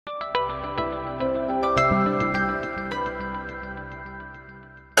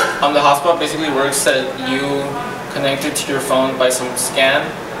The hotspot basically works that you connect it to your phone by some scan.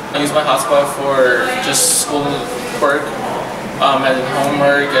 I use my hotspot for just school work, as in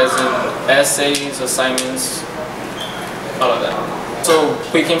homework, as in essays, assignments, all of that. So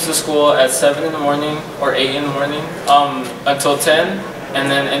we came to school at 7 in the morning or 8 in the morning until 10, and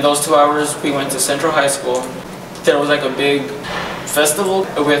then in those 2 hours we went to Central High School. There was like a big festival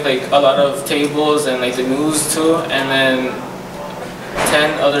with like a lot of tables and like the news too, and then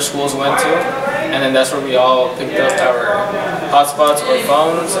 10 other schools went to, and then that's where we all picked up our hotspots or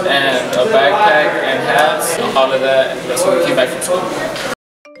phones and a backpack and hats, all of that, and that's when we came back from school.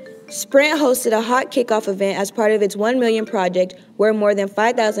 Sprint hosted a hot kickoff event as part of its 1 Million project, where more than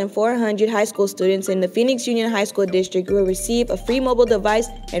 5,400 high school students in the Phoenix Union High School District will receive a free mobile device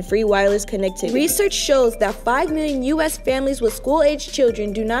and free wireless connectivity. Research shows that 5 million U.S. families with school-aged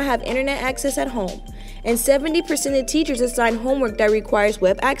children do not have internet access at home, and 70% of teachers assign homework that requires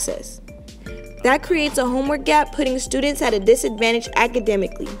web access. That creates a homework gap, putting students at a disadvantage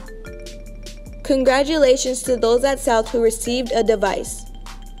academically. Congratulations to those at South who received a device.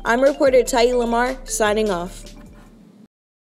 I'm reporter Tai Lamar, signing off.